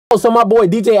So my boy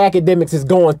DJ Akademiks is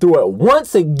going through it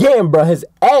once again, bro. His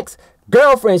ex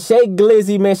Girlfriend Chey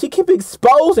Glizzy, man, she keep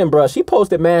exposing, bro. She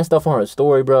posted mad stuff on her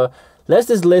story, bro. Let's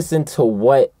just listen to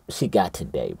what she got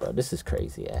today, bro. This is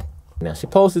crazy, Now, she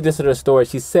posted this in her story.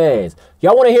 She says,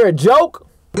 y'all want to hear a joke?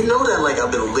 You know that, like,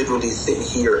 I've been literally sitting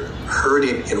here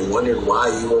hurting and wondering why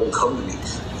you won't come to me.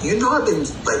 You know I've been,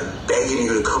 like, begging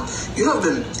you to come. You know I've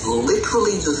been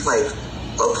literally just, like,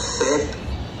 upset,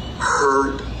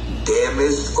 hurt,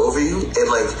 damaged over you, and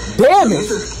like you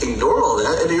just ignore all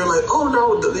that, and then you're like, oh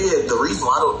no, the reason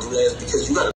why I don't do that is because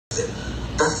you got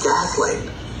that's gaslighting.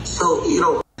 So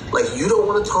like you don't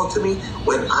want to talk to me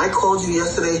when I called you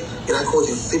yesterday, and I called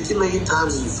you 50 million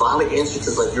times, and you finally answered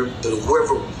because like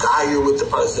whoever guy you're with, the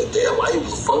probably said, damn, why your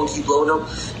phone keep blowing up?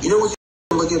 You know what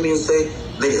you look at me and say,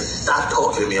 nigga, stop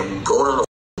talking to me, I'm going on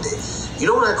a date. You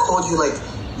know when I called you like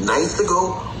nights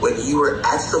ago when you were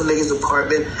at some nigga's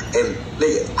apartment, and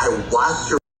nigga, I watched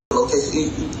your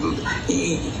location.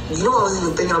 You know what I was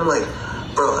even thinking? I'm like,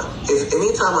 bro, if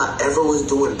anytime I ever was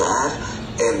doing bad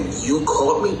and you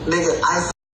called me, nigga, I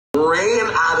ran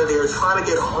out of there trying to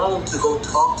get home to go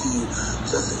talk to you,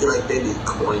 just to be like, baby,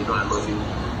 come on, you know I love you.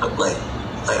 I'm like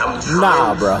I'm trying.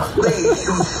 Nah, bro. Nigga,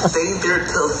 you stayed there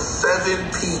till 7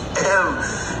 p.m.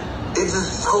 It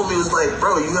just told me, it was like,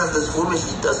 bro, you have this woman,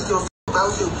 she doesn't give a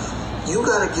about you. You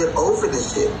gotta get over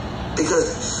this shit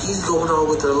because she's going on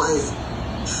with her life.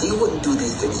 She wouldn't do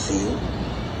these things to you.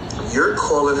 You're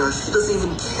calling her. She doesn't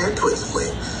even care to explain.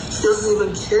 She doesn't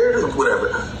even care to whatever.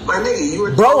 My nigga, you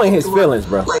were blowing his feelings,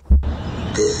 bro. Like,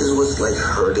 this is what's like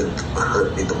hurt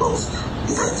me the most.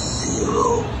 You've had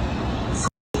zero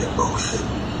emotion.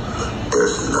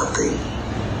 There's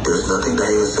nothing that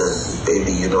even says,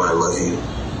 baby, you know I love you.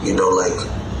 You know, like,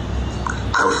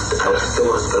 I still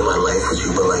want to spend my life with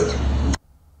you, but like...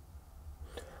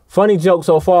 Funny joke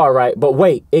so far, right? But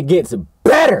wait, it gets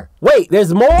better. Wait,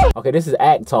 there's more? Okay, this is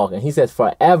Act talking. He says,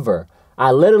 forever.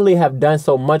 I literally have done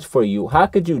so much for you. How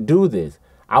could you do this?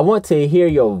 I want to hear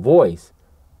your voice.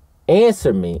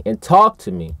 Answer me and talk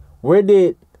to me. Where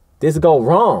did this go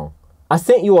wrong? I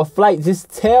sent you a flight. Just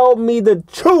tell me the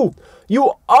truth.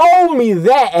 You owe me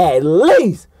that at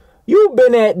least. You've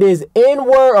been at this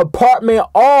N-word apartment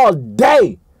all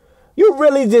day. You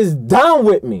really just done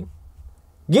with me.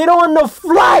 Get on the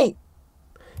flight.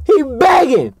 He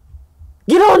begging.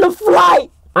 Get on the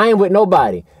flight. I ain't with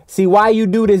nobody. See, why you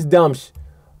do this dumb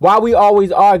why we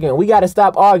always arguing? We got to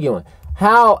stop arguing.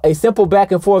 How a simple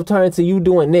back and forth turn to you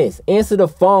doing this? Answer the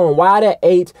phone. Why the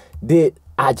H did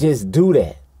I just do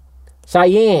that?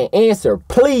 Cheyenne, answer,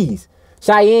 please.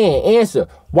 Cheyenne, answer.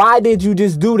 Why did you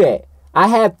just do that? I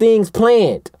have things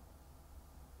planned.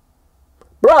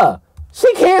 Bruh,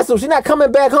 she canceled. She not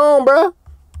coming back home, bruh.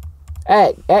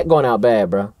 Act going out bad,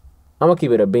 bruh. I'm gonna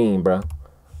keep it a bean, bruh.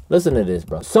 Listen to this,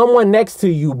 bruh. Someone next to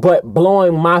you, but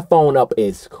blowing my phone up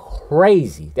is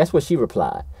crazy. That's what she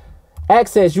replied. Act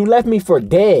says, you left me for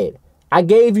dead. I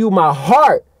gave you my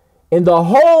heart in the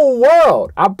whole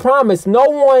world. I promise no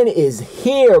one is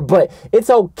here, but it's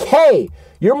okay.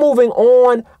 You're moving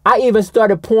on. I even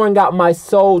started pouring out my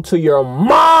soul to your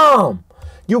mom.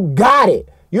 You got it.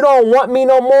 You don't want me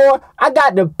no more? I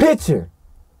got the picture.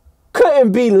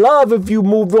 Couldn't be love if you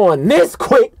moved on this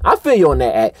quick. I feel you on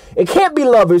that, Act. It can't be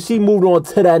love if she moved on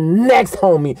to the next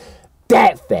homie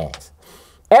that fast.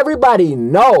 Everybody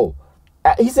know.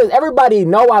 He says, everybody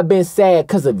know I've been sad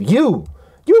because of you.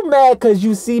 You mad because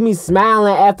you see me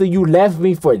smiling after you left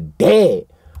me for dead.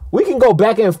 We can go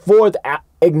back and forth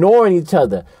ignoring each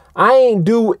other. I ain't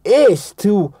do ish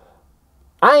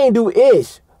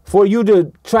for you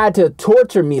to try to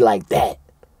torture me like that.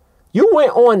 You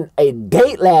went on a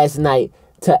date last night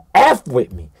to F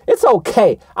with me. It's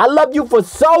okay. I love you for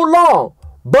so long,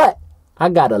 but I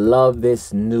gotta love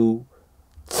this new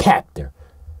chapter.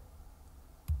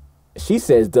 She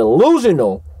says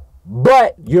delusional,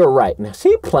 but you're right. Now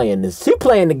she playing this. She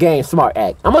playing the game smart,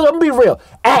 Act. I'm gonna be real.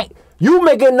 Act, you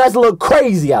making us look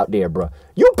crazy out there, bro.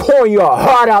 You pouring your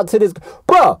heart out to this,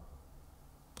 bro.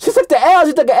 She took the L.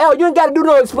 She took an L. You ain't gotta do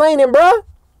no explaining, bro.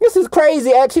 This is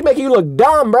crazy, Act. She making you look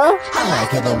dumb, bro. I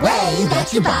like it the way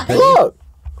that you bop it. Look,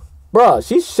 bro.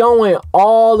 She's showing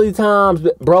all the times,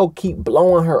 bro. Keep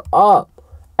blowing her up.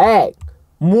 Act,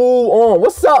 move on.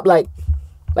 What's up, like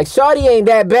Shawty ain't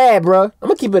that bad, bro. I'm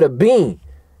gonna keep it a bean.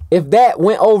 If that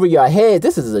went over your head,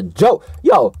 this is a joke.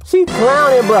 Yo, she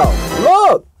clowning, bro.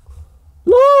 Look.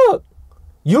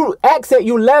 You Act said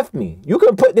you left me. You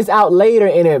can put this out later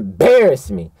and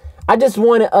embarrass me. I just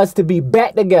wanted us to be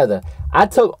back together. I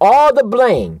took all the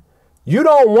blame. You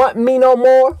don't want me no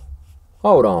more?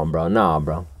 Hold on, bro. Nah,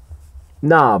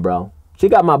 bro. She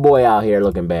got my boy out here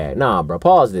looking bad. Nah, bro.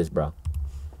 Pause this, bro.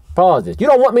 Pause this. You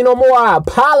don't want me no more, I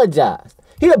apologize.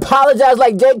 He apologized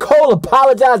like J. Cole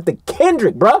apologized to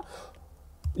Kendrick, bruh.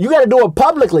 You got to do it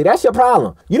publicly. That's your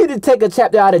problem. You need to take a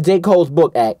chapter out of J. Cole's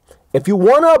book, Act. If you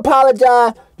want to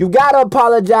apologize, you got to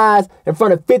apologize in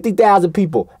front of 50,000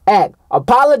 people. Act.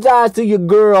 Apologize to your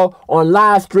girl on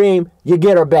live stream. You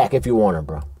get her back if you want her,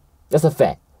 bro. That's a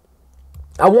fact.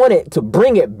 I wanted to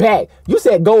bring it back. You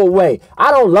said go away.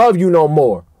 I don't love you no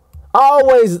more. I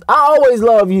always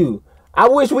love you. I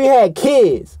wish we had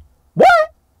kids. What?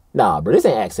 Nah, bro, this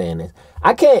ain't Act saying this.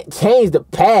 I can't change the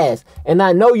past, and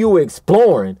I know you were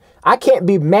exploring. I can't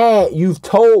be mad you've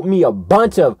told me a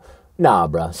bunch of... Nah,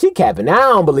 bro, she capping. I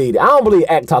don't believe it. I don't believe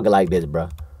Act talking like this, bro.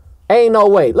 Ain't no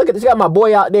way. Look at this. Got my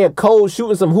boy out there cold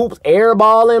shooting some hoops,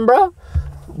 airballing, bro.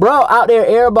 Bro, out there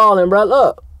airballing, bro.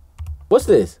 Look. What's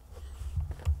this?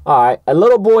 All right, a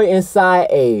little boy inside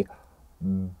a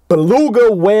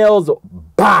beluga whale's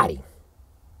body.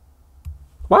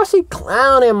 Why she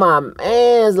clowning my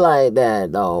mans like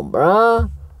that, though, bruh?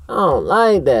 I don't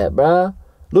like that, bruh.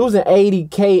 Losing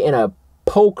 80K in a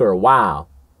poker, wow.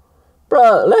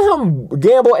 Bruh, let him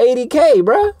gamble 80K,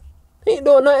 bruh. He ain't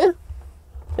doing nothing.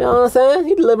 You know what I'm saying?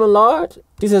 He's living large.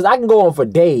 He says, I can go on for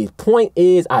days. Point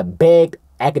is, I begged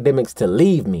Akademiks to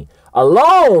leave me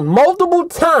alone multiple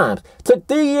times. Took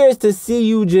 3 years to see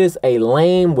you just a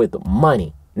lame with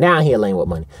money. Now he a lame with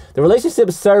money. The relationship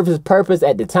served his purpose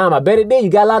at the time. I bet it did. You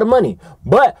got a lot of money.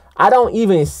 But I don't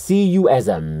even see you as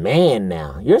a man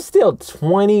now. You're still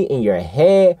 20 in your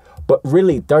head, but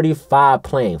really 35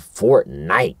 playing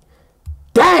Fortnite.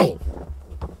 Dang!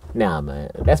 Nah,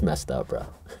 man. That's messed up, bro.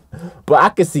 But I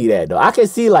can see that, though. I can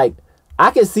see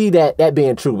that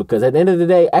being true, because at the end of the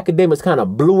day, Akademiks kind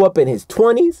of blew up in his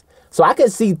 20s. So I can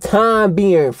see time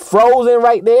being frozen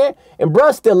right there, and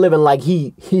bruh's still living like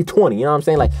he 20. You know what I'm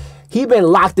saying? Like, he been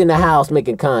locked in the house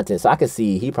making content. So I can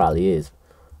see he probably is,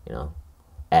 you know,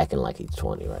 acting like he's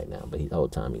 20 right now, but the whole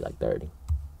time he's like 30.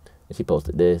 And she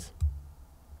posted this.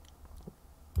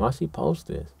 Why she post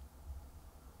this?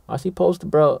 Why she posted,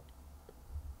 bro?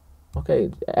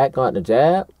 Okay, Act got the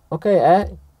jab. Okay,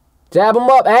 Act. Jab him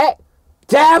up, Act.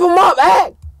 Jab him up,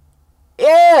 Act.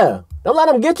 Yeah. Don't let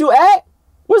him get you, Act.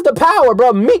 What's the power,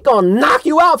 bro? Meek gonna knock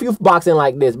you out if you boxing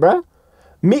like this, bro.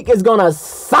 Meek is gonna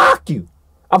sock you.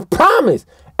 I promise.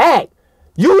 Act.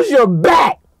 Use your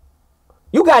back.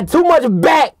 You got too much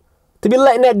back to be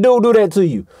letting that dude do that to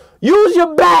you. Use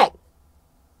your back.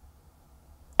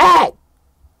 Act.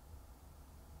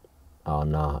 Oh,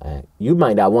 no, Act. You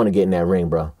might not want to get in that ring,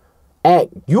 bro.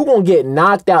 Act. You gonna get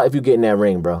knocked out if you get in that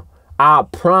ring, bro. I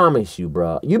promise you,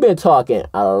 bro. You been talking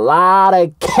a lot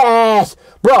of cash.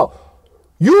 Bro,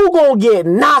 you gonna get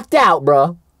knocked out,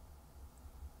 bro.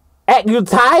 Act, you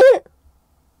tired?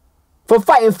 For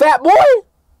fighting Fat Boy?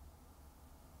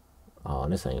 Oh,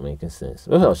 this ain't making sense.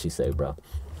 What else she say, bro?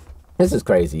 This is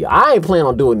crazy. I ain't planning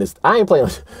on doing this. I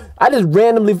just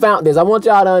randomly found this. I want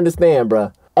y'all to understand,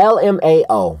 bro.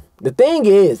 LMAO. The thing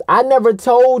is, I never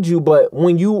told you, but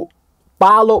when you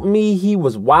followed me, he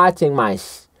was watching my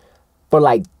for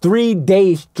like 3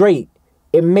 days straight.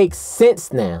 It makes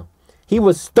sense now. He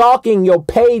was stalking your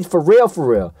page for real, for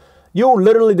real. You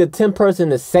literally the 10th person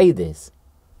to say this.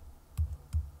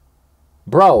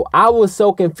 Bro, I was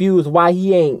so confused why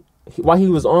he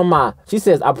was on my... She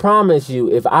says, I promise you,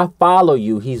 if I follow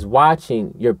you, he's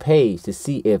watching your page to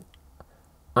see if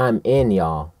I'm in,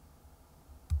 y'all.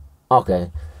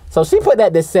 Okay. So she put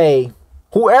that to say,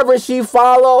 whoever she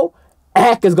follow,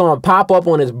 Act is going to pop up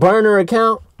on his burner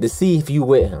account to see if you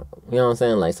with him. You know what I'm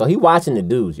saying? Like, so he watching the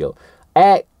dudes, yo.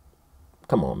 Act,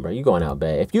 come on, bro. You going out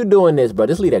bad. If you doing this, bro,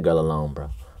 just leave that girl alone, bro.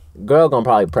 Girl gonna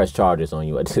probably press charges on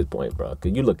you at this point, bro,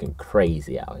 because you looking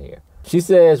crazy out here. She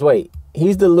says, wait,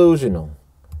 he's delusional.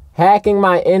 Hacking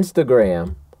my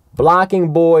Instagram,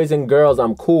 blocking boys and girls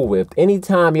I'm cool with.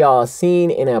 Anytime y'all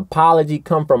seen an apology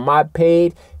come from my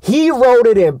page, he wrote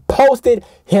it and posted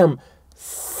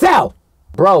himself.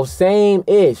 Bro, same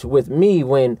ish with me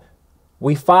when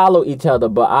we follow each other,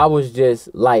 but I was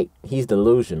just like, he's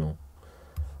delusional.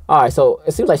 All right, so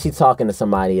it seems like she's talking to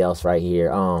somebody else right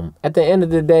here. At the end of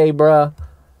the day, bruh,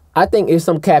 I think there's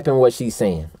some cap in what she's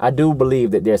saying. I do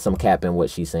believe that there's some cap in what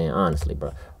she's saying, honestly,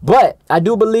 bro. But I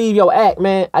do believe your Act,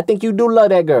 man. I think you do love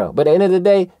that girl. But at the end of the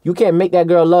day, you can't make that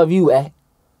girl love you, Act.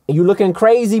 And you looking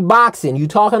crazy boxing. You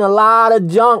talking a lot of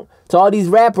junk to all these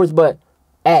rappers, but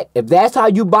Act, if that's how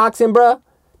you boxing, bruh,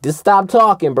 just stop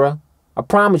talking, bruh. I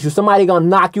promise you, somebody gonna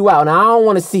knock you out, and I don't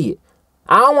want to see it.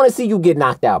 I don't want to see you get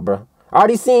knocked out, bruh. I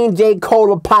already seen J.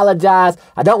 Cole apologize.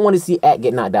 I don't want to see Act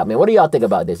get knocked out, man. What do y'all think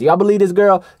about this? Y'all believe this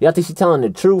girl? Y'all think she's telling the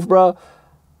truth, bro?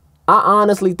 I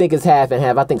honestly think it's half and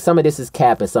half. I think some of this is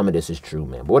cap and some of this is true,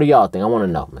 man. But what do y'all think? I want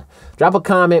to know, man. Drop a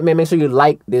comment, man. Make sure you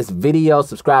like this video.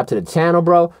 Subscribe to the channel,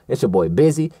 bro. It's your boy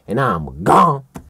Busy, and I'm gone.